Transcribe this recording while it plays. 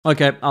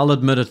Okay, I'll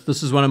admit it,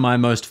 this is one of my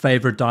most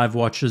favorite dive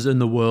watches in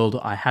the world.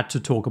 I had to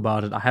talk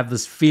about it. I have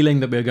this feeling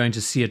that we're going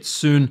to see it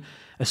soon,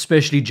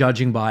 especially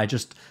judging by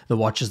just the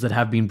watches that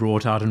have been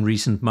brought out in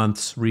recent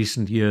months,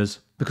 recent years,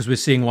 because we're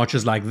seeing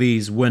watches like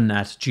these win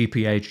at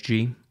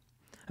GPHG.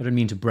 I don't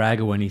mean to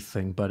brag or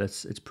anything, but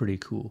it's pretty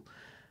cool.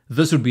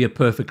 This would be a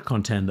perfect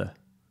contender.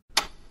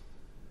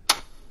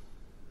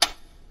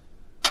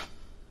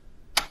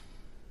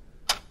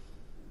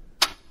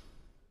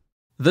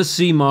 The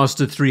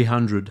Seamaster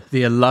 300,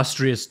 the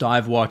illustrious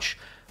dive watch,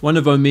 one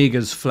of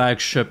Omega's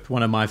flagship,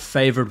 one of my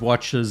favorite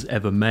watches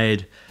ever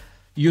made.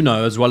 You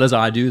know as well as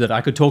I do that I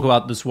could talk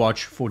about this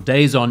watch for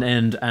days on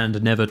end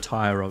and never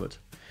tire of it.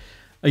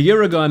 A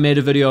year ago I made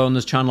a video on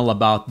this channel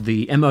about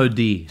the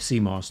MOD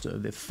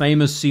Seamaster, the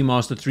famous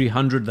Seamaster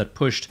 300 that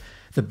pushed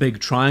the big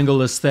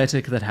triangle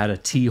aesthetic that had a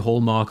T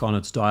hallmark on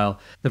its dial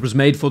that was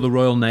made for the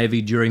Royal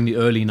Navy during the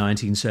early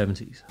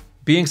 1970s.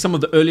 Being some of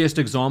the earliest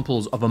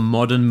examples of a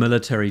modern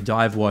military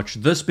dive watch,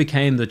 this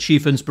became the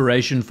chief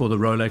inspiration for the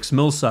Rolex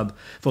Milsub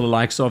for the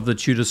likes of the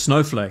Tudor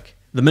Snowflake.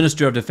 The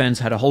Ministry of Defense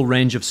had a whole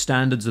range of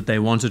standards that they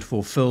wanted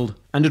fulfilled,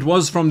 and it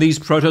was from these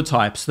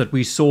prototypes that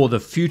we saw the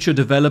future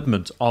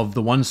development of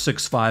the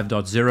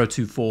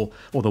 165.024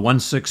 or the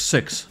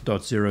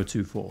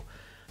 166.024.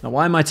 Now,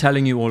 why am I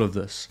telling you all of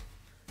this?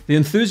 The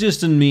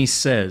enthusiast in me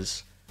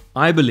says,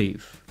 I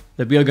believe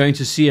that we are going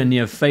to see a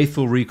near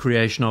faithful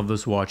recreation of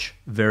this watch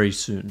very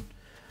soon.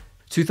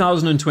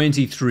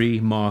 2023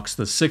 marks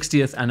the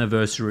 60th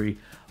anniversary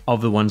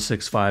of the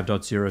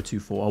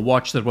 165.024, a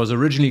watch that was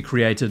originally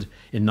created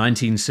in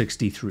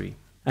 1963.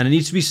 And it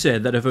needs to be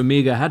said that if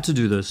Omega had to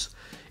do this,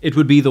 it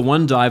would be the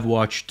one dive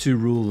watch to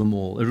rule them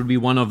all. It would be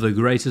one of the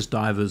greatest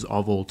divers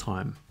of all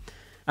time.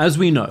 As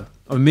we know,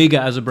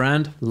 Omega as a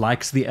brand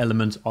likes the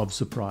element of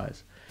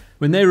surprise.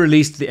 When they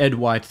released the Ed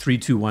White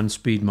 321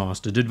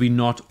 Speedmaster, did we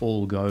not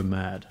all go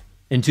mad?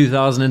 In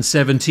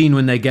 2017,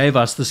 when they gave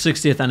us the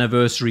 60th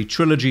anniversary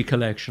Trilogy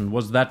collection,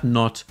 was that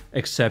not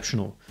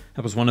exceptional?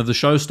 That was one of the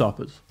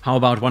showstoppers. How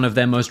about one of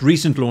their most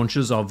recent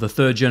launches of the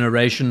third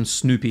generation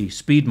Snoopy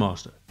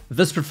Speedmaster?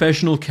 This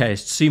professional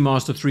cased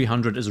Seamaster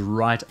 300 is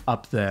right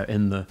up there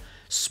in the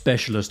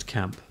specialist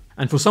camp.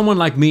 And for someone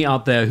like me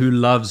out there who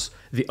loves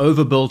the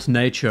overbuilt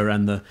nature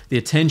and the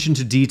attention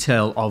to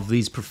detail of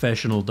these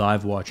professional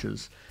dive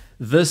watches,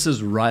 this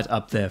is right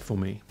up there for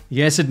me.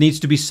 Yes, it needs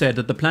to be said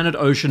that the Planet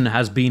Ocean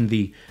has been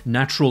the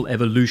natural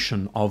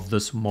evolution of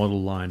this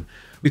model line.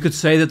 We could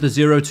say that the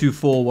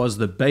 024 was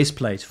the base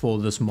plate for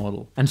this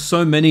model, and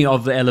so many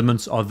of the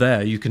elements are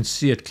there, you can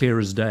see it clear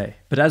as day.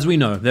 But as we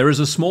know, there is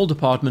a small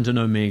department in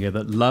Omega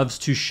that loves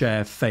to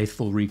share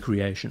faithful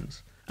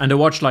recreations, and a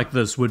watch like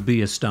this would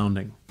be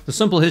astounding. The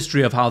simple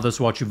history of how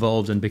this watch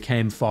evolved and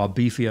became far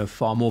beefier,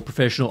 far more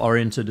professional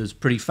oriented is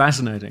pretty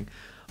fascinating.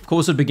 Of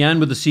course, it began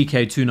with the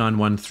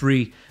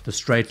CK2913, the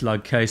straight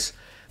lug case,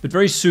 but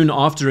very soon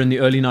after, in the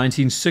early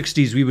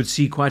 1960s, we would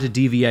see quite a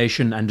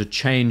deviation and a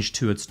change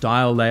to its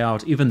dial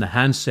layout, even the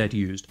handset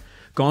used.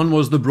 Gone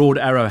was the broad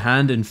arrow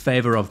hand in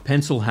favor of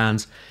pencil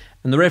hands,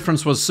 and the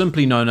reference was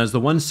simply known as the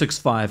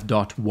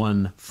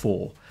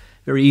 165.14.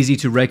 Very easy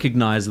to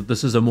recognize that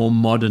this is a more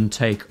modern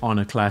take on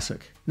a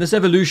classic. This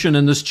evolution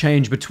and this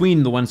change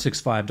between the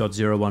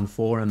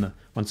 165.014 and the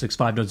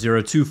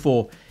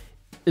 165.024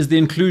 is the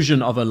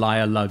inclusion of a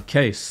lyre lug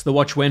case. The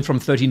watch went from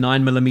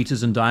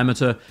 39mm in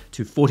diameter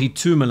to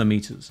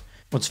 42mm.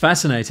 What's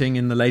fascinating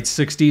in the late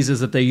 60s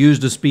is that they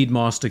used a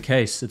Speedmaster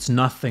case. It's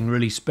nothing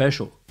really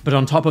special. But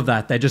on top of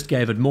that, they just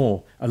gave it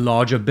more. A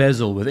larger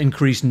bezel with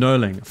increased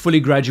knurling, fully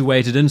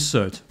graduated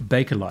insert,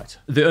 Bakelite.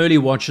 The early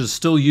watches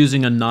still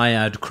using a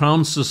Naiad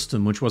crown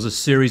system, which was a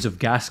series of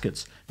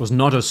gaskets. It was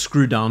not a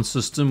screw-down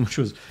system, which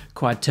was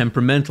quite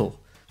temperamental.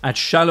 At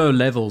shallow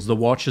levels, the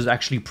watch is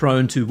actually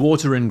prone to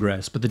water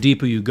ingress, but the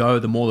deeper you go,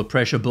 the more the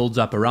pressure builds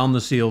up around the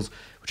seals,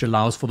 which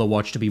allows for the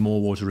watch to be more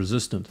water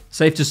resistant.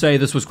 Safe to say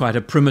this was quite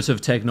a primitive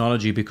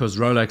technology because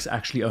Rolex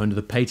actually owned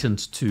the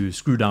patent to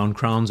screw down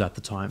crowns at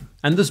the time.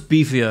 And this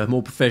beefier,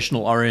 more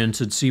professional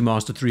oriented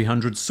Seamaster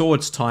 300 saw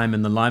its time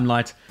in the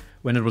limelight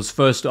when it was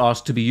first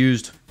asked to be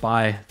used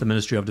by the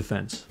Ministry of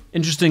Defense.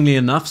 Interestingly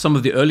enough, some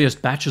of the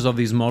earliest batches of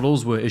these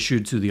models were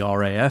issued to the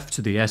RAF,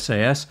 to the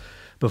SAS,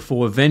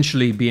 before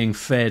eventually being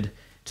fed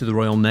to the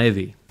Royal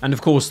Navy. And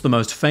of course, the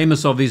most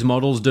famous of these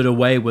models did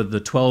away with the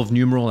 12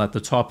 numeral at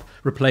the top,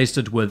 replaced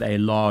it with a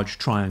large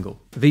triangle.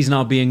 These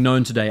now being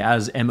known today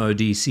as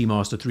MOD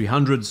Seamaster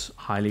 300s,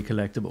 highly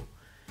collectible.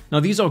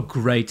 Now these are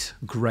great,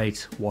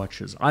 great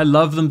watches. I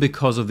love them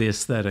because of the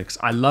aesthetics.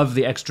 I love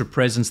the extra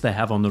presence they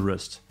have on the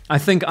wrist. I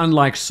think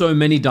unlike so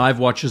many dive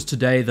watches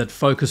today that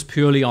focus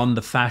purely on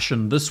the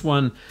fashion, this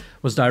one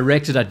was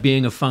directed at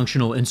being a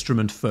functional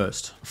instrument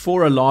first.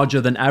 For a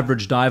larger than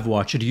average dive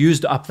watch, it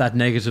used up that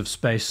negative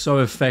space so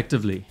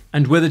effectively.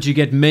 And with it you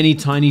get many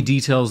tiny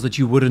details that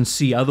you wouldn't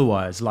see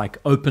otherwise, like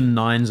open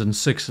 9s and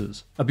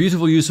 6s. A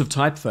beautiful use of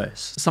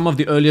typeface. Some of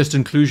the earliest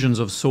inclusions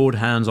of sword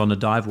hands on a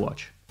dive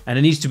watch. And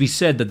it needs to be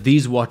said that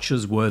these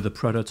watches were the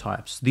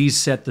prototypes. These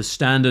set the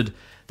standard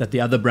that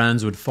the other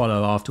brands would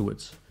follow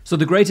afterwards. So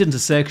the great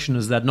intersection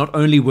is that not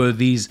only were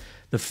these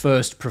the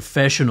first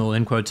professional,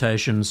 in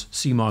quotations,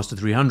 Seamaster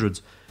 300s,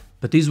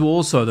 but these were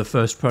also the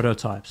first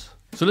prototypes.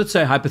 So let's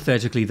say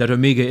hypothetically that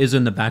Omega is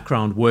in the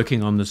background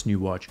working on this new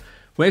watch.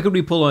 Where could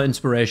we pull our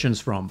inspirations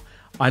from?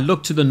 I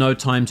look to the No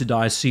Time to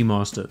Die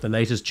Seamaster, the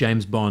latest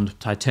James Bond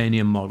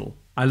titanium model.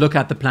 I look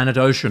at the Planet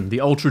Ocean,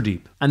 the Ultra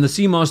Deep, and the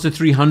Seamaster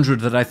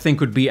 300 that I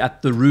think would be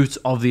at the root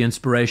of the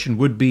inspiration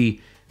would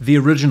be the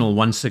original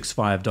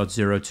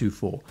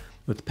 165.024,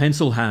 with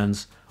pencil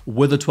hands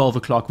with a 12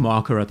 o'clock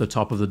marker at the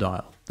top of the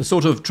dial. The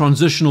sort of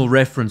transitional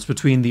reference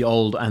between the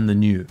old and the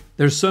new.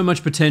 There's so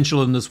much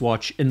potential in this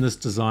watch, in this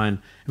design,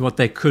 and what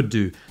they could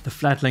do. The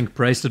flat link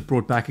bracelet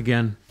brought back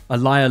again. A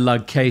lyre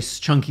lug case,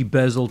 chunky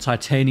bezel,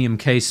 titanium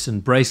case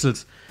and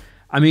bracelet.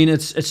 I mean,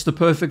 it's the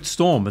perfect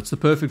storm. It's the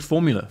perfect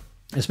formula.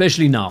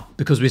 Especially now,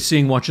 because we're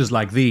seeing watches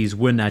like these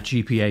win at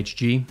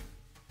GPHG.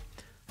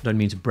 I don't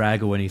mean to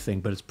brag or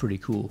anything, but it's pretty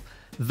cool.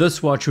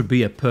 This watch would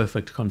be a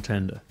perfect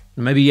contender.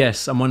 And maybe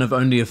yes, I'm one of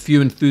only a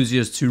few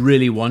enthusiasts who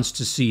really wants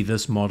to see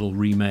this model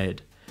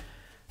remade.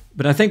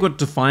 But I think what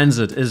defines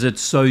it is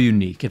it's so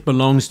unique. It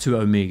belongs to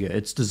Omega.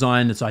 Its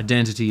design, its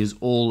identity is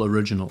all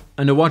original.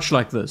 And a watch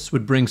like this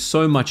would bring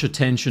so much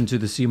attention to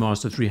the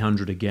Seamaster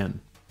 300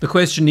 again. The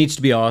question needs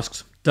to be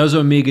asked, does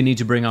Omega need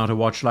to bring out a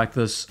watch like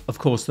this? Of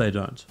course they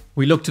don't.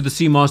 We look to the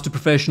Seamaster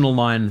Professional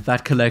line,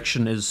 that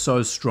collection is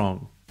so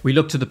strong. We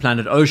look to the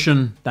Planet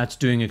Ocean, that's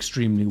doing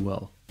extremely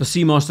well. The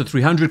Seamaster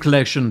 300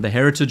 collection, the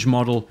Heritage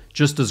model,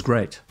 just as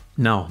great.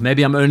 Now,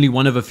 maybe I'm only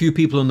one of a few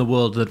people in the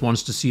world that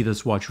wants to see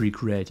this watch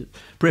recreated,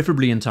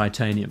 preferably in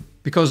titanium,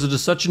 because it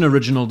is such an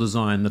original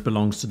design that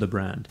belongs to the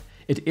brand.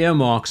 It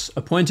earmarks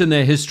a point in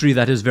their history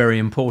that is very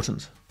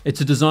important. It's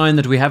a design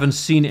that we haven't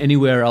seen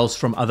anywhere else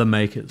from other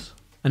makers.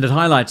 And it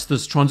highlights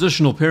this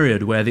transitional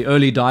period where the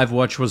early dive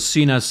watch was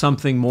seen as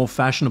something more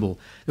fashionable.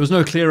 There was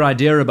no clear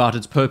idea about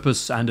its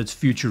purpose and its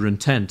future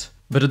intent.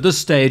 But at this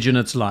stage in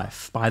its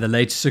life, by the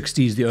late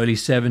 60s, the early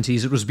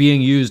 70s, it was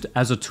being used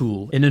as a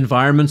tool in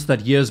environments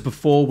that years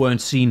before weren't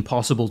seen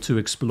possible to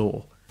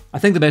explore. I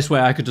think the best way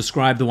I could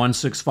describe the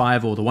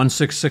 165 or the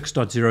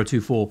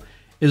 166.024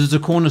 is it's a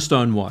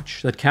cornerstone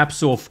watch that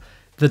caps off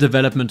the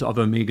development of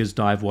Omega's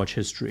dive watch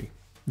history.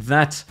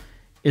 That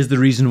is the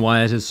reason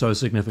why it is so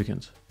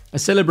significant. A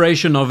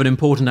celebration of an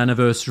important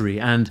anniversary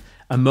and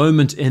a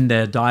moment in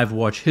their dive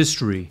watch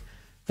history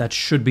that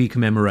should be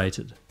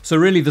commemorated. So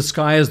really the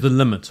sky is the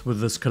limit with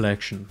this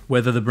collection,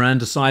 whether the brand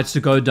decides to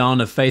go down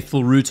a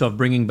faithful route of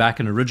bringing back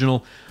an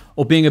original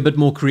or being a bit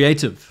more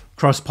creative,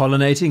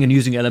 cross-pollinating and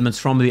using elements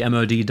from the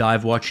MOD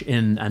dive watch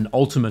in an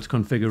ultimate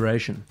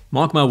configuration.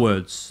 Mark my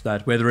words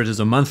that whether it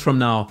is a month from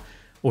now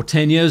or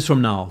 10 years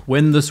from now,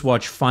 when this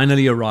watch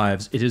finally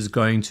arrives, it is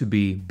going to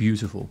be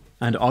beautiful.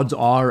 And odds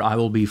are I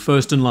will be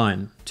first in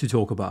line to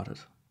talk about it.